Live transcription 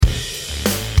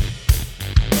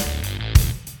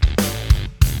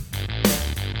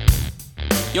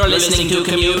You're listening to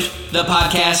Commute, the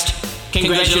podcast.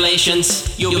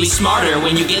 Congratulations, you'll be smarter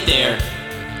when you get there.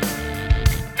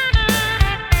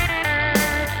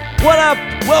 What up?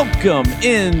 Welcome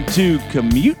into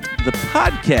Commute, the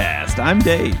podcast. I'm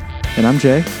Dave. And I'm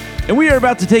Jay. And we are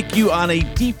about to take you on a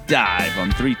deep dive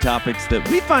on 3 topics that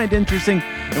we find interesting,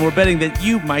 and we're betting that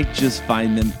you might just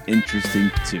find them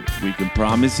interesting too. We can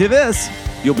promise you this: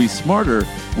 you'll be smarter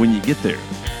when you get there.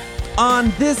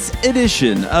 On this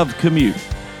edition of Commute,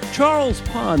 Charles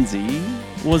Ponzi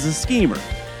was a schemer.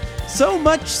 So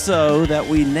much so that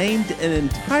we named an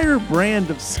entire brand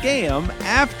of scam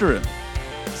after him.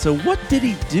 So what did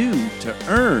he do to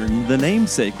earn the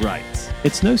namesake rights?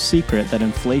 It's no secret that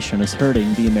inflation is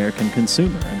hurting the American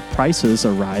consumer, and prices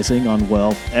are rising on,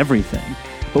 well, everything.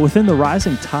 But within the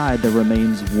rising tide, there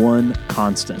remains one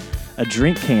constant: a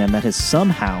drink can that has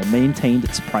somehow maintained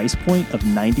its price point of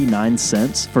 99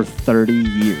 cents for 30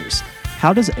 years.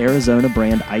 How does Arizona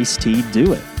brand iced tea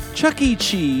do it? Chuck E.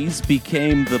 Cheese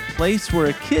became the place where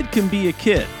a kid can be a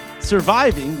kid,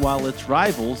 surviving while its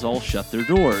rivals all shut their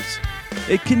doors.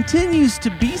 It continues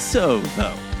to be so,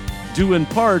 though, due in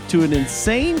part to an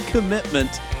insane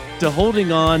commitment to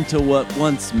holding on to what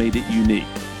once made it unique.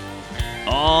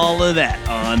 All of that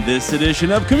on this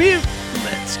edition of Commute.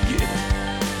 Let's get it.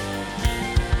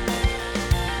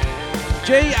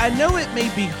 Jay, I know it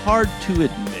may be hard to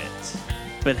admit,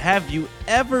 but have you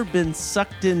ever been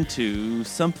sucked into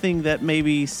something that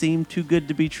maybe seemed too good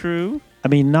to be true? I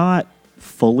mean, not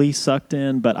fully sucked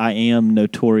in, but I am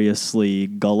notoriously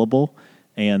gullible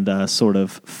and sort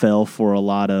of fell for a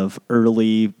lot of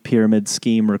early pyramid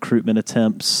scheme recruitment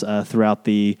attempts throughout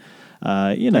the,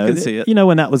 I can see it.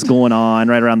 When that was going on,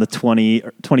 right around the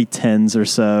 2010s or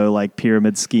so, like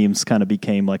pyramid schemes kind of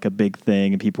became like a big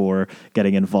thing, and people were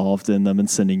getting involved in them and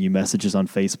sending you messages on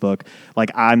Facebook. Like,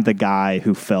 I'm the guy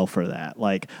who fell for that.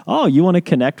 Like, oh, you want to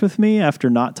connect with me after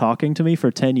not talking to me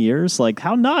for 10 years? Like,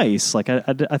 how nice. Like,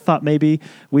 I thought maybe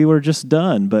we were just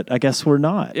done, but I guess we're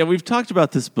not. Yeah, we've talked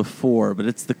about this before, but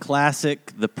it's the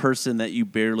classic, the person that you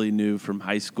barely knew from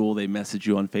high school. They message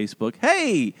you on Facebook.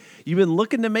 Hey, you been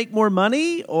looking to make more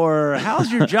money, or how's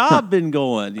your job been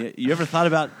going? You ever thought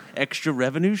about extra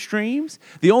revenue streams?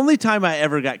 The only time I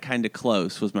ever got kind of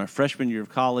close was my freshman year of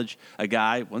college. A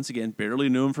guy, once again, barely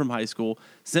knew him from high school,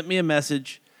 sent me a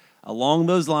message along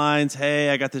those lines. Hey,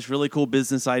 I got this really cool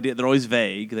business idea. They're always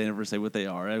vague. They never say what they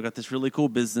are. I've got this really cool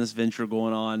business venture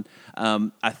going on.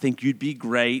 I think you'd be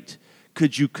great.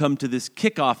 Could you come to this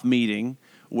kickoff meeting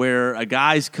where a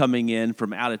guy's coming in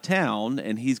from out of town,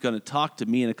 and he's going to talk to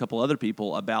me and a couple other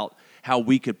people about how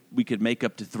we could make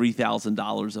up to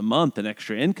 $3,000 a month in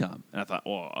extra income. And I thought,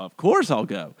 well, of course I'll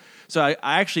go. So I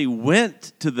actually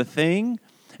went to the thing,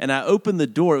 and I opened the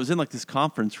door. It was in like this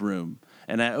conference room,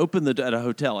 and I opened at a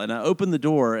hotel, and I opened the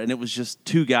door, and it was just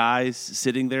 2 guys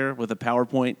sitting there with a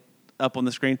PowerPoint up on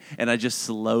the screen, and I just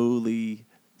slowly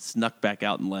snuck back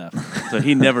out and left. So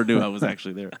he never knew I was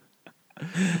actually there.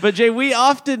 But, Jay, we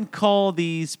often call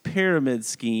these pyramid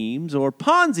schemes or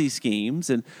Ponzi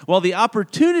schemes, and while the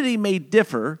opportunity may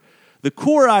differ, the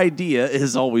core idea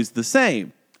is always the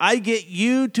same. I get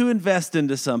you to invest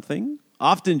into something,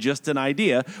 often just an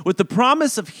idea, with the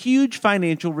promise of huge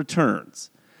financial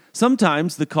returns.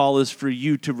 Sometimes the call is for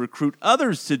you to recruit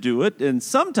others to do it, and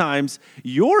sometimes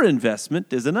your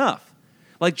investment is enough.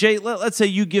 Like, Jay, let's say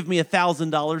you give me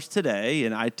 $1,000 today,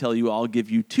 and I tell you I'll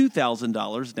give you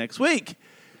 $2,000 next week.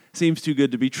 Seems too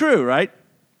good to be true, right?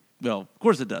 Well, of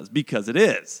course it does, because it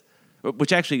is.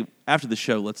 Which actually, after the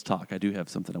show, let's talk. I do have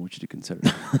something I want you to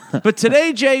consider. But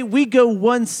today, Jay, we go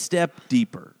one step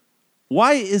deeper.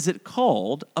 Why is it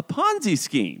called a Ponzi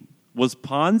scheme? Was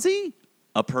Ponzi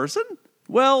a person?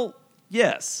 Well,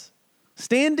 yes.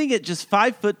 Standing at just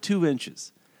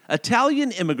 5'2",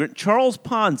 Italian immigrant Charles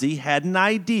Ponzi had an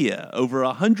idea over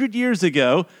 100 years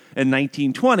ago in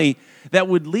 1920 that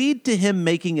would lead to him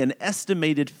making an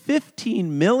estimated $15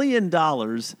 million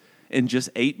in just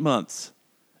 8 months.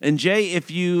 And Jay,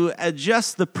 if you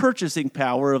adjust the purchasing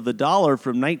power of the dollar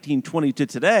from 1920 to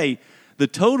today, the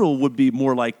total would be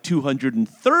more like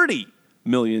 $230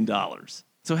 million.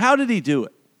 So how did he do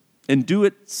it? And do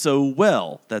it so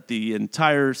well that the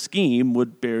entire scheme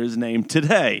would bear his name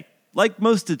today. Like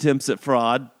most attempts at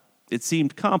fraud, it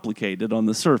seemed complicated on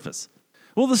the surface.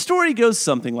 Well, the story goes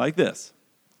something like this.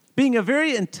 Being a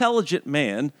very intelligent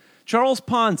man, Charles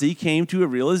Ponzi came to a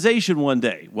realization one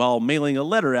day while mailing a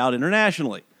letter out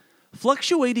internationally.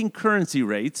 Fluctuating currency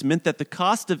rates meant that the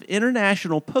cost of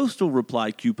international postal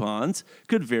reply coupons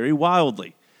could vary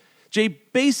wildly. Jay,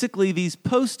 basically these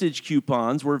postage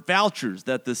coupons were vouchers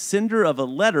that the sender of a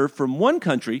letter from one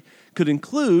country could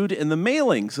include in the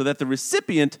mailing so that the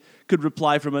recipient could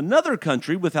reply from another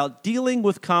country without dealing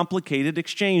with complicated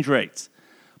exchange rates.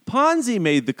 Ponzi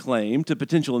made the claim to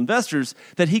potential investors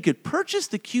that he could purchase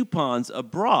the coupons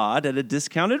abroad at a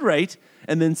discounted rate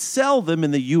and then sell them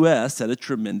in the U.S. at a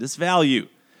tremendous value,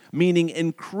 meaning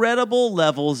incredible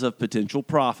levels of potential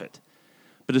profit.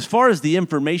 But as far as the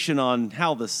information on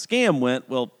how the scam went,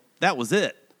 well, that was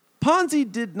it. Ponzi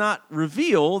did not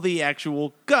reveal the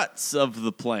actual guts of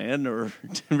the plan or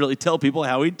didn't really tell people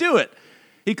how he'd do it.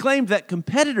 He claimed that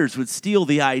competitors would steal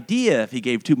the idea if he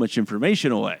gave too much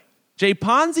information away. Jay,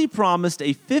 Ponzi promised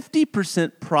a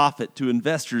 50% profit to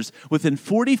investors within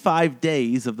 45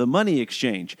 days of the money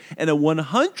exchange and a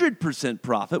 100%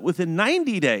 profit within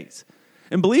 90 days.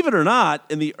 And believe it or not,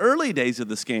 in the early days of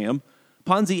the scam,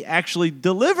 Ponzi actually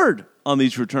delivered on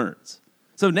these returns.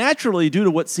 So naturally, due to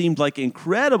what seemed like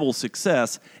incredible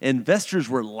success, investors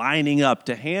were lining up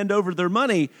to hand over their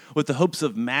money with the hopes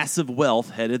of massive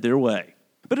wealth headed their way.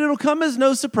 But it'll come as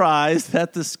no surprise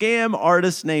that the scam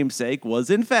artist's namesake was,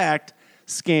 in fact,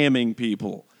 scamming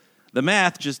people. The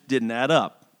math just didn't add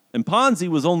up. And Ponzi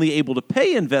was only able to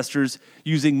pay investors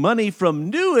using money from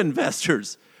new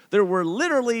investors. There were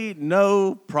literally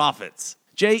no profits.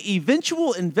 Jay,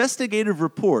 eventual investigative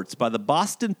reports by the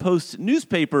Boston Post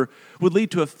newspaper would lead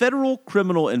to a federal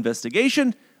criminal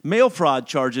investigation, mail fraud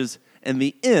charges, and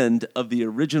the end of the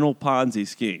original Ponzi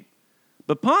scheme.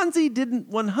 But Ponzi didn't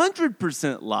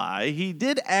 100% lie. He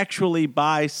did actually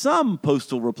buy some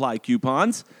postal reply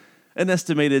coupons, an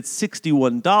estimated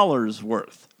 $61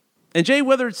 worth. And Jay,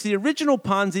 whether it's the original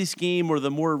Ponzi scheme or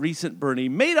the more recent Bernie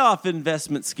Madoff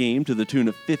investment scheme to the tune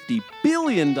of $50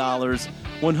 billion,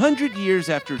 100 years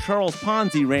after Charles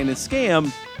Ponzi ran his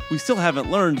scam, we still haven't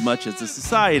learned much as a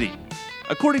society.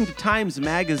 According to Times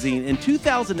Magazine, in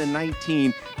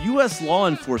 2019, U.S. law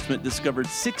enforcement discovered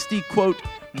 60, quote,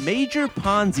 major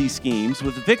Ponzi schemes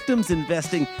with victims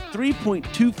investing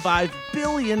 $3.25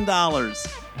 billion.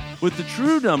 With the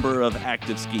true number of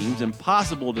active schemes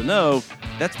impossible to know,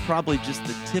 that's probably just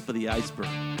the tip of the iceberg.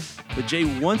 But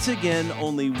Jay, once again,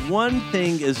 only one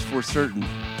thing is for certain.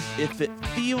 If it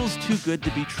feels too good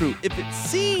to be true, if it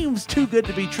seems too good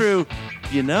to be true,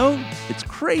 you know, it's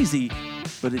crazy,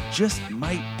 but it just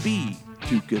might be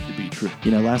too good to be true.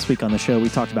 You know, last week on the show, we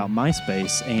talked about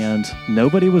MySpace, and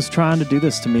nobody was trying to do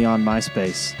this to me on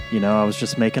MySpace. You know, I was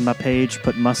just making my page,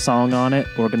 putting my song on it,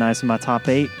 organizing my top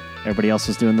 8. Everybody else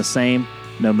was doing the same.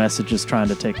 No messages trying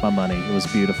to take my money. It was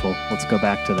beautiful. Let's go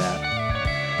back to that.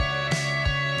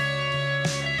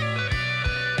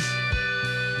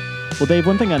 Well, Dave,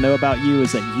 one thing I know about you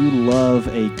is that you love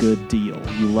a good deal.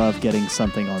 You love getting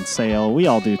something on sale. We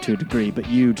all do to a degree, but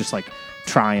you just like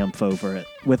triumph over it.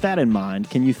 With that in mind,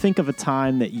 can you think of a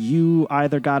time that you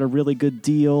either got a really good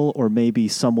deal or maybe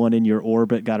someone in your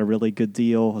orbit got a really good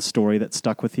deal, a story that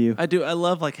stuck with you? I do. I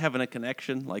love like having a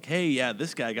connection. Like, hey, yeah,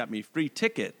 this guy got me free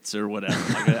tickets or whatever.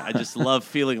 Like, I just love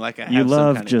feeling like I have you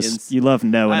love some kind of you love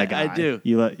knowing a guy. I do.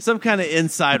 You some kind of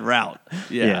inside route.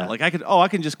 Yeah. Like I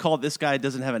can just call this guy.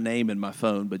 Doesn't have a name in my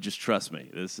phone, but just trust me.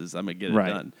 I'm gonna get it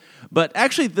done. But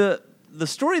actually, the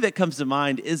story that comes to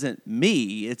mind isn't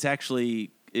me. It's actually.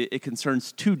 It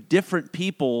concerns two different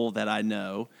people that I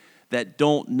know that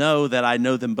don't know that I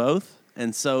know them both.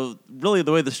 And so really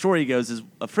the way the story goes is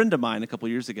a friend of mine a couple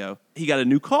years ago, he got a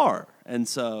new car. And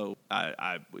so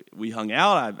we hung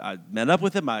out. I met up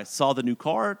with him. I saw the new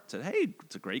car. Said, hey,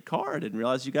 it's a great car. I didn't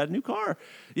realize you got a new car.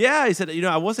 Yeah, he said,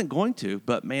 I wasn't going to.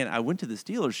 But, man, I went to this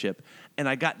dealership, and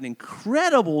I got an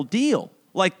incredible deal.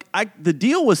 Like, the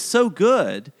deal was so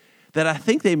good that I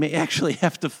think they may actually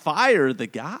have to fire the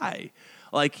guy.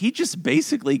 Like, he just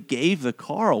basically gave the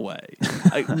car away.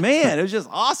 Like, man, it was just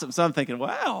awesome. So I'm thinking,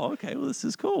 wow, okay, well, this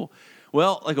is cool.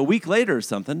 Well, like a week later or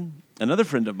something, another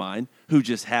friend of mine, who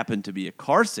just happened to be a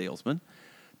car salesman,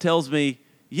 tells me,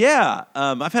 yeah,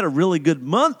 I've had a really good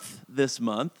month this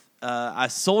month. I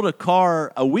sold a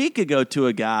car a week ago to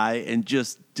a guy and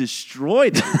just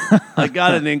destroyed it. I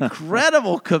got an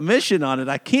incredible commission on it.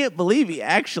 I can't believe he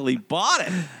actually bought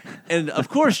it. And of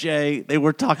course, Jay, they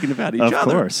were talking about each other. Of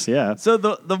course, yeah. So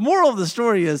the moral of the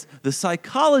story is the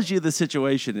psychology of the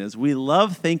situation is we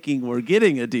love thinking we're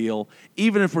getting a deal,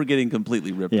 even if we're getting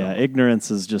completely ripped off. Yeah, ignorance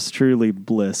is just truly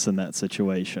bliss in that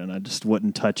situation. I just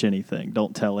wouldn't touch anything.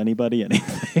 Don't tell anybody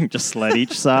anything. Just let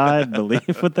each side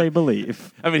believe what they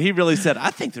believe. I mean, he really said,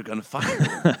 I think they're going to fire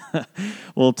him.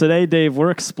 Well, today, Dave,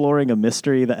 we're exploring a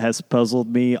mystery that has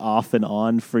puzzled me off and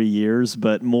on for years,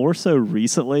 but more so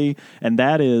recently, and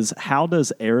that is, how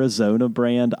does Arizona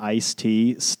brand iced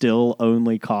tea still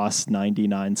only cost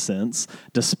 99 cents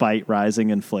despite rising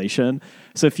inflation?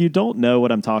 So if you don't know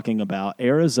what I'm talking about,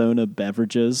 Arizona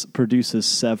Beverages produces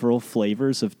several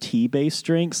flavors of tea-based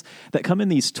drinks that come in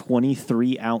these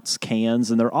 23-ounce cans,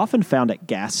 and they're often found at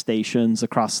gas stations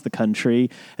across the country,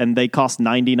 and they cost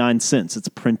 99 cents. It's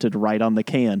printed right on the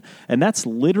can, and that's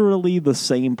literally the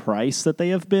same price that they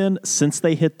have been since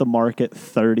they hit the market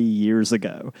 30 years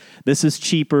ago. This is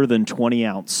cheaper than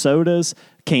 20-ounce sodas,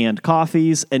 canned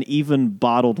coffees, and even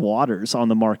bottled waters on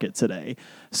the market today.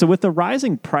 So with the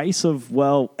rising price of,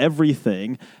 well,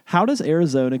 everything, how does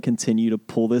Arizona continue to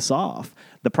pull this off?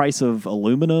 The price of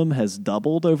aluminum has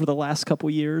doubled over the last couple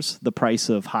years. The price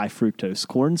of high fructose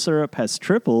corn syrup has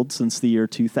tripled since the year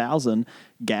 2000.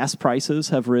 Gas prices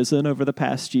have risen over the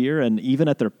past year, and even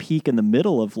at their peak in the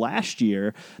middle of last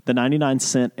year, the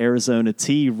 99-cent Arizona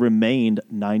tea remained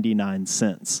 99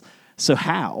 cents. So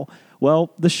how?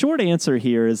 Well, the short answer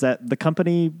here is that the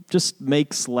company just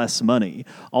makes less money.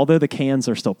 Although the cans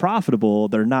are still profitable,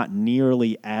 they're not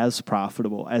nearly as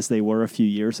profitable as they were a few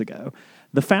years ago.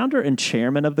 The founder and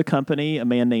chairman of the company, a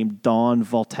man named Don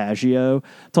Voltaggio,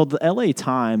 told the LA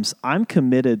Times, "I'm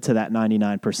committed to that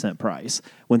 99% price.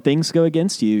 When things go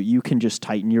against you, you can just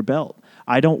tighten your belt.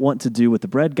 I don't want to do what the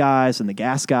bread guys and the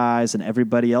gas guys and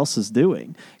everybody else is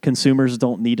doing. Consumers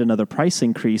don't need another price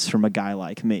increase from a guy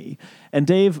like me." And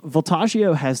Dave,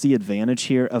 Voltaggio has the advantage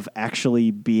here of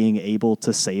actually being able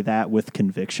to say that with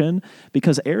conviction,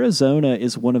 because Arizona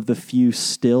is one of the few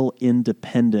still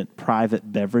independent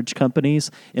private beverage companies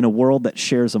in a world that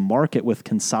shares a market with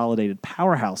consolidated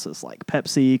powerhouses like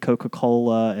Pepsi,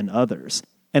 Coca-Cola, and others.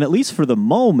 And at least for the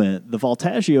moment, the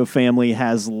Voltaggio family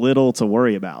has little to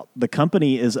worry about. The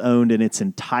company is owned in its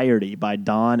entirety by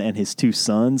Don and his two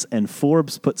sons, and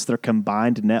Forbes puts their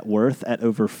combined net worth at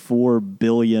over $4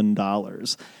 billion.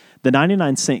 The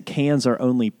 99-cent cans are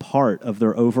only part of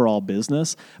their overall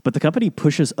business, but the company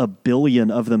pushes 1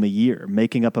 billion of them a year,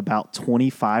 making up about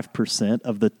 25%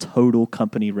 of the total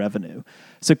company revenue.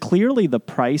 So clearly the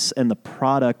price and the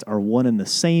product are one and the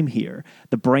same here.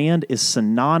 The brand is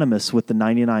synonymous with the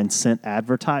 99-cent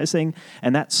advertising,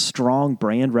 and that strong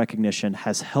brand recognition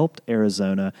has helped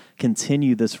Arizona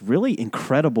continue this really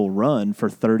incredible run for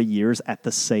 30 years at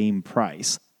the same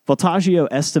price. Voltaggio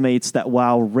estimates that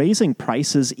while raising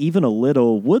prices even a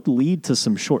little would lead to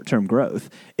some short-term growth,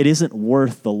 it isn't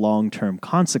worth the long-term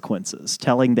consequences,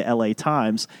 telling the LA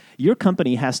Times, "Your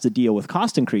company has to deal with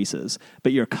cost increases,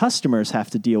 but your customers have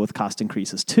to deal with cost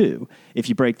increases too. If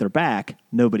you break their back,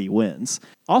 nobody wins."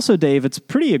 Also, Dave, it's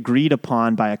pretty agreed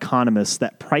upon by economists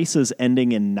that prices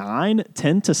ending in 9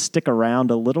 tend to stick around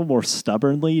a little more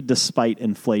stubbornly despite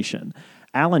inflation.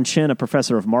 Alan Chin, a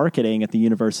professor of marketing at the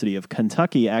University of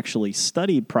Kentucky, actually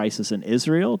studied prices in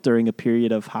Israel during a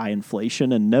period of high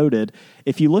inflation and noted,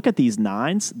 if you look at these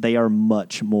 9s, they are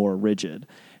much more rigid.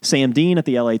 Sam Dean at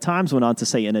the LA Times went on to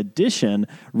say, in addition,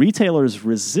 retailers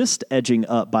resist edging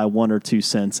up by 1 or 2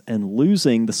 cents and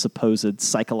losing the supposed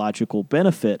psychological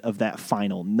benefit of that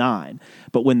final 9.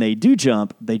 But when they do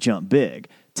jump, they jump big,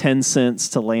 10 cents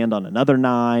to land on another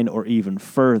 9 or even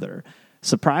further.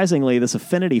 Surprisingly, this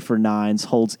affinity for 9s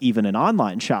holds even in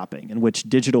online shopping, in which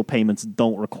digital payments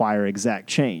don't require exact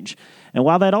change. And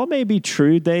while that all may be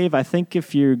true, Dave, I think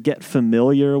if you get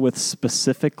familiar with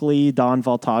specifically Don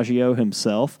Voltaggio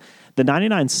himself, the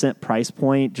 99-cent price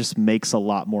point just makes a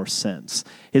lot more sense.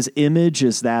 His image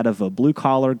is that of a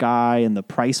blue-collar guy, and the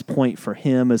price point for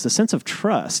him is a sense of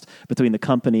trust between the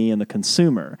company and the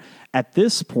consumer. At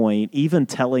this point, even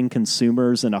telling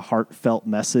consumers in a heartfelt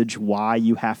message why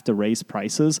you have to raise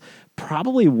prices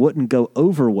probably wouldn't go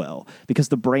over well because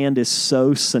the brand is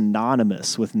so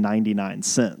synonymous with 99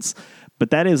 cents. But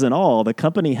that isn't all. The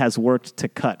company has worked to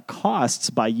cut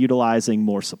costs by utilizing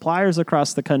more suppliers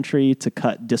across the country to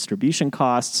cut distribution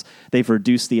costs. They've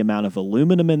reduced the amount of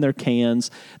aluminum in their cans.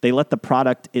 They let the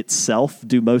product itself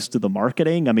do most of the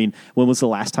marketing. I mean, when was the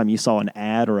last time you saw an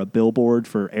ad or a billboard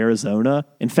for Arizona?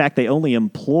 In fact, they only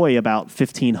employ about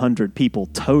 1,500 people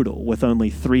total, with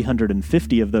only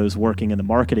 350 of those working in the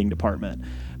marketing department.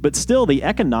 But still, the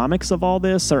economics of all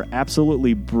this are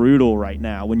absolutely brutal right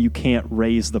now when you can't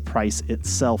raise the price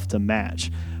itself to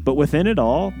match. But within it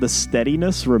all, the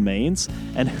steadiness remains,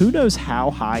 and who knows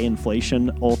how high inflation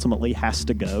ultimately has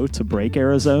to go to break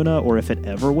Arizona, or if it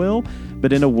ever will.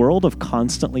 But in a world of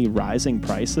constantly rising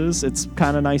prices, it's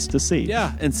kind of nice to see.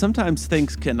 Yeah, and sometimes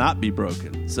things cannot be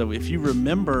broken. So if you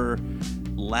remember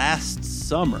last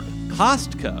summer,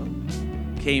 Costco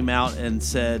came out and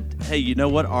said, hey, you know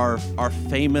what? Our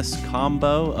famous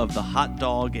combo of the hot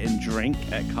dog and drink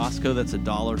at Costco, that's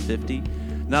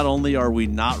 $1.50. Not only are we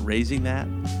not raising that,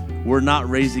 we're not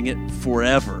raising it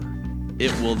forever.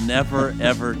 It will never,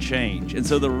 ever change. And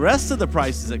so the rest of the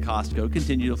prices at Costco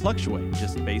continue to fluctuate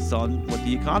just based on what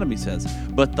the economy says.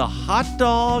 But the hot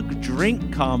dog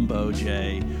drink combo,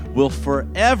 Jay, will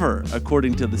forever,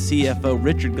 according to the CFO,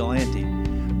 Richard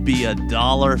Galanti, be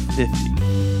 $1.50.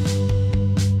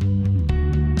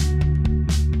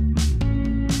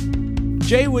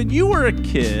 Jay, when you were a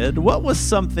kid, what was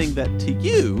something that to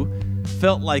you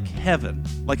felt like heaven?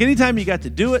 Like anytime you got to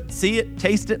do it, see it,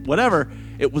 taste it, whatever,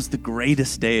 it was the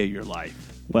greatest day of your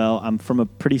life. Well, I'm from a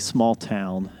pretty small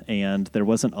town, and there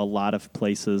wasn't a lot of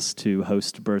places to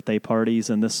host birthday parties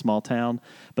in this small town,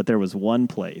 but there was one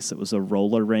place. It was a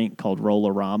roller rink called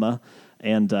Roller-Rama,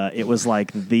 and it was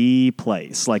like the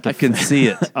place. Like I can see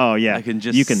it. Oh, yeah. I can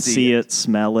just you can see it,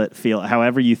 smell it, feel it.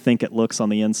 However you think it looks on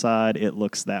the inside, it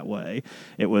looks that way.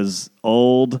 It was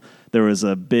old. There was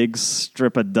a big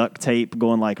strip of duct tape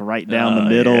going like right down the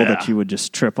middle that you would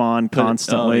just trip on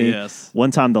constantly. Yes.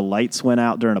 One time the lights went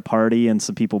out during a party and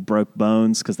some people broke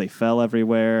bones because they fell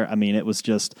everywhere. I mean, it was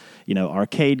just,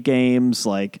 arcade games.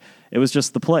 Like, it was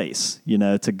just the place,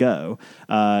 to go.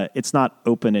 It's not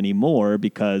open anymore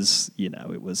because,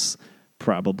 it was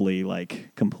probably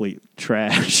like complete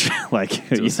trash.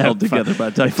 Like, it was held together by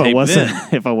duct tape.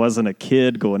 If I wasn't a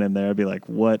kid going in there, I'd be like,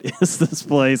 "What is this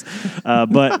place?"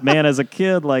 But man, as a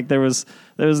kid, like there was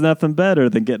nothing better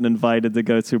than getting invited to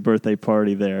go to a birthday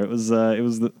party there. It was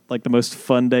the most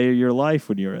fun day of your life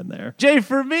when you were in there. Jay,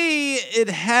 for me, it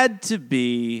had to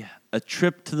be a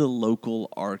trip to the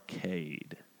local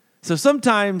arcade. So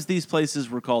sometimes these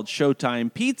places were called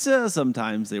Showtime Pizza,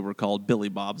 sometimes they were called Billy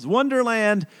Bob's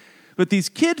Wonderland. But these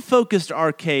kid-focused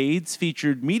arcades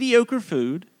featured mediocre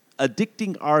food,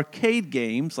 addicting arcade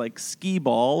games like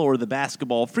skee-ball or the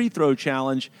basketball free throw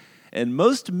challenge, and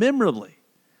most memorably,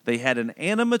 they had an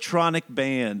animatronic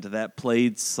band that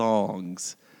played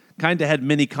songs. Kind of had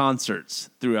mini concerts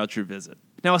throughout your visit.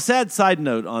 Now, a sad side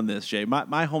note on this, Jay.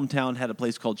 My hometown had a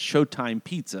place called Showtime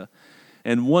Pizza,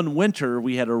 and one winter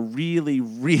we had a really,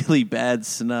 really bad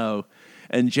snow,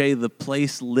 and Jay, the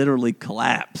place literally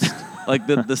collapsed. Like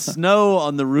the snow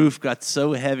on the roof got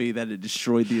so heavy that it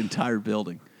destroyed the entire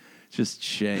building. Just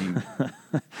shame.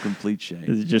 Complete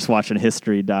shame. Just watching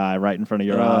history die right in front of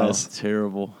your eyes.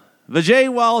 Terrible. But Jay,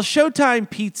 while Showtime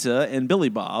Pizza and Billy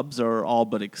Bob's are all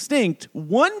but extinct,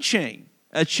 one chain,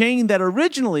 a chain that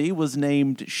originally was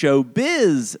named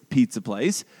Showbiz Pizza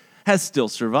Place, has still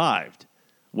survived.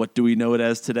 What do we know it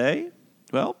as today?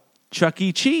 Well, Chuck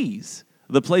E. Cheese,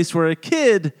 the place where a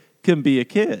kid can be a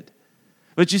kid.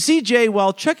 But you see, Jay,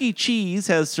 while Chuck E. Cheese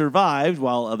has survived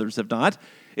while others have not,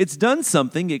 it's done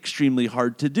something extremely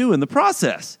hard to do in the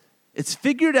process. It's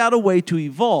figured out a way to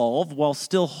evolve while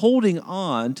still holding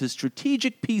on to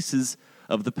strategic pieces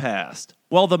of the past.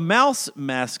 While the mouse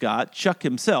mascot, Chuck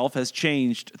himself, has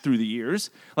changed through the years,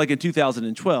 like in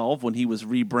 2012 when he was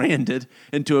rebranded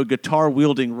into a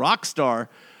guitar-wielding rock star,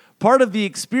 part of the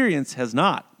experience has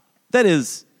not. That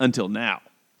is, until now.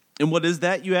 And what is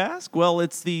that, you ask? Well,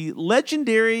 it's the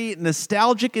legendary,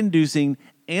 nostalgic-inducing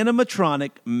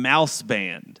animatronic mouse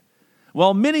band.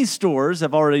 While many stores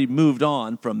have already moved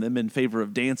on from them in favor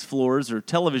of dance floors or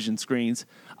television screens,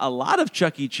 a lot of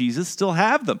Chuck E. Cheese's still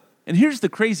have them. And here's the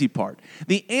crazy part.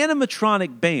 The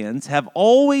animatronic bands have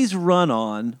always run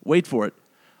on, wait for it,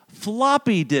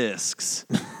 floppy disks.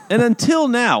 And until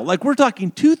now, like we're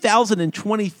talking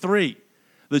 2023,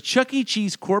 the Chuck E.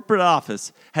 Cheese corporate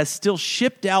office has still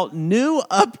shipped out new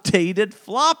updated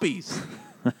floppies.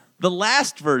 The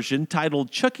last version,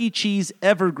 titled Chuck E. Cheese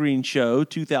Evergreen Show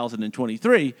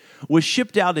 2023, was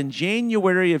shipped out in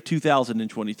January of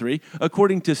 2023,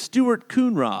 according to Stuart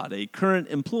Coonrod, a current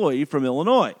employee from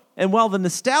Illinois. And while the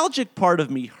nostalgic part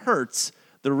of me hurts,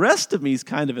 the rest of me is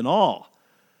kind of in awe.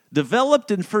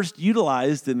 Developed and first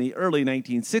utilized in the early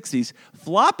 1960s,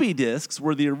 floppy disks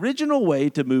were the original way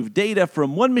to move data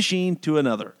from one machine to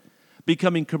another.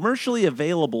 Becoming commercially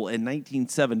available in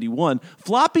 1971,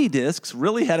 floppy disks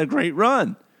really had a great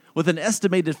run, with an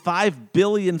estimated 5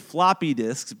 billion floppy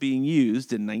disks being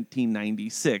used in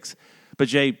 1996. But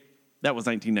Jay, that was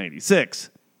 1996.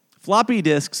 Floppy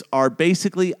disks are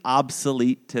basically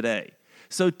obsolete today.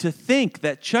 So to think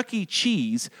that Chuck E.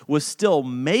 Cheese was still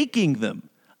making them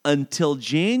until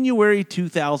January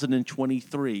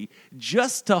 2023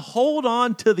 just to hold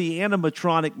on to the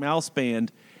animatronic mouse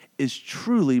band is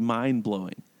truly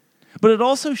mind-blowing. But it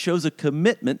also shows a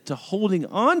commitment to holding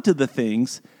on to the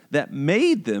things that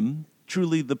made them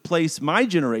truly the place my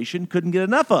generation couldn't get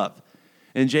enough of.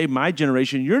 And Jay, my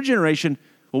generation, your generation,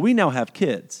 well, we now have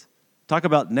kids. Talk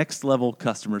about next level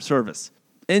customer service.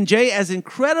 And Jay, as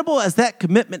incredible as that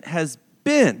commitment has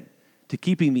been to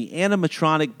keeping the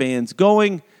animatronic bands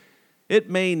going, it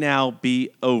may now be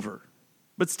over.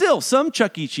 But still, some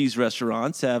Chuck E. Cheese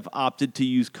restaurants have opted to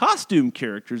use costume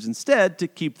characters instead to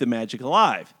keep the magic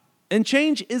alive. And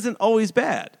change isn't always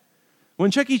bad. When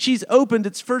Chuck E. Cheese opened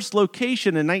its first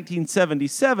location in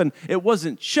 1977, it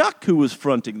wasn't Chuck who was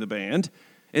fronting the band.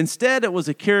 Instead, it was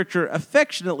a character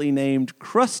affectionately named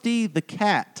Krusty the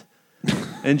Cat.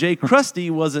 And Jay, Krusty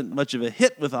wasn't much of a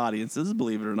hit with audiences,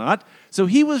 believe it or not, so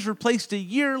he was replaced a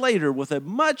year later with a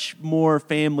much more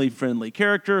family-friendly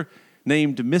character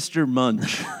named Mr.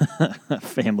 Munch.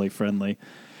 Family-friendly.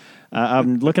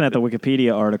 I'm looking at the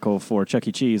Wikipedia article for Chuck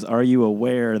E. Cheese. Are you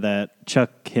aware that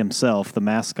Chuck himself, the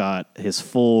mascot, his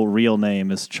full real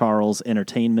name is Charles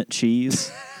Entertainment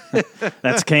Cheese?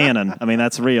 That's canon. I mean,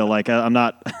 that's real. Like, I'm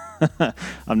not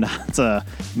making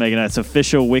that. It's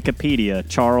official Wikipedia.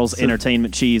 Charles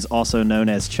Entertainment Cheese, also known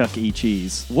as Chuck E.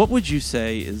 Cheese. What would you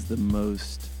say is the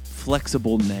most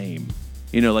flexible name?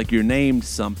 You know, like you're named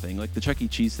something. Like the Chuck E.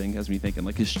 Cheese thing has me thinking,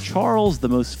 like, is Charles the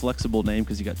most flexible name?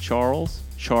 Because you got Charles,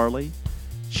 Charlie,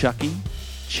 Chucky,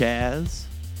 Chaz.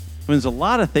 I mean, there's a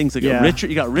lot of things that go. Yeah.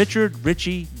 Richard. You got Richard,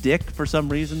 Richie, Dick for some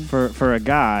reason. For a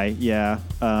guy, yeah.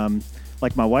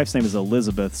 Like my wife's name is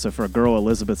Elizabeth, so for a girl,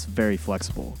 Elizabeth's very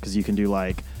flexible because you can do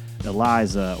like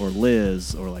Eliza or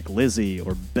Liz or like Lizzie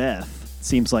or Beth.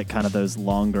 Seems like kind of those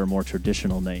longer, more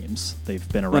traditional names. They've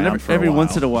been around for a while. Every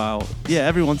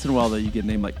once in a while, though, you get a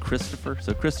name like Christopher.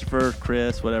 So Christopher,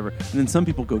 Chris, whatever. And then some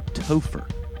people go Topher.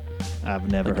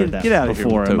 I've never Like, heard that get out of here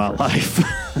before with in my Topher. life.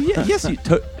 Yes,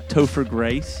 Topher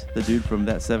Grace, the dude from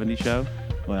that '70s show.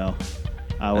 Well,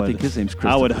 I think his name's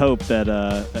Christopher. I would hope that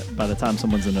by the time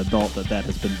someone's an adult that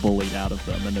has been bullied out of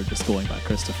them and they're just going by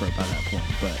Christopher by that point.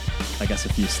 But I guess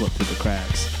if you slip through the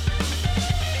cracks.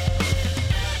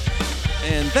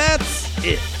 And that's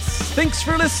it. Thanks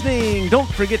for listening. Don't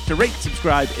forget to rate,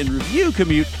 subscribe, and review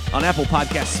Commute on Apple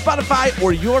Podcasts, Spotify,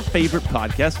 or your favorite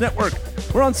podcast network.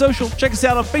 We're on social. Check us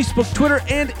out on Facebook, Twitter,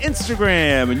 and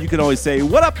Instagram. And you can always say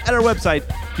what up at our website,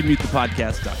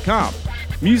 commutethepodcast.com.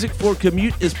 Music for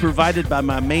Commute is provided by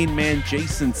my main man,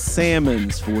 Jason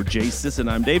Sammons. For Jay Sisson,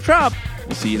 I'm Dave Traub.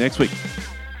 We'll see you next week.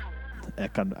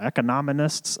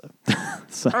 Economists.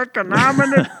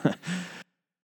 Economists.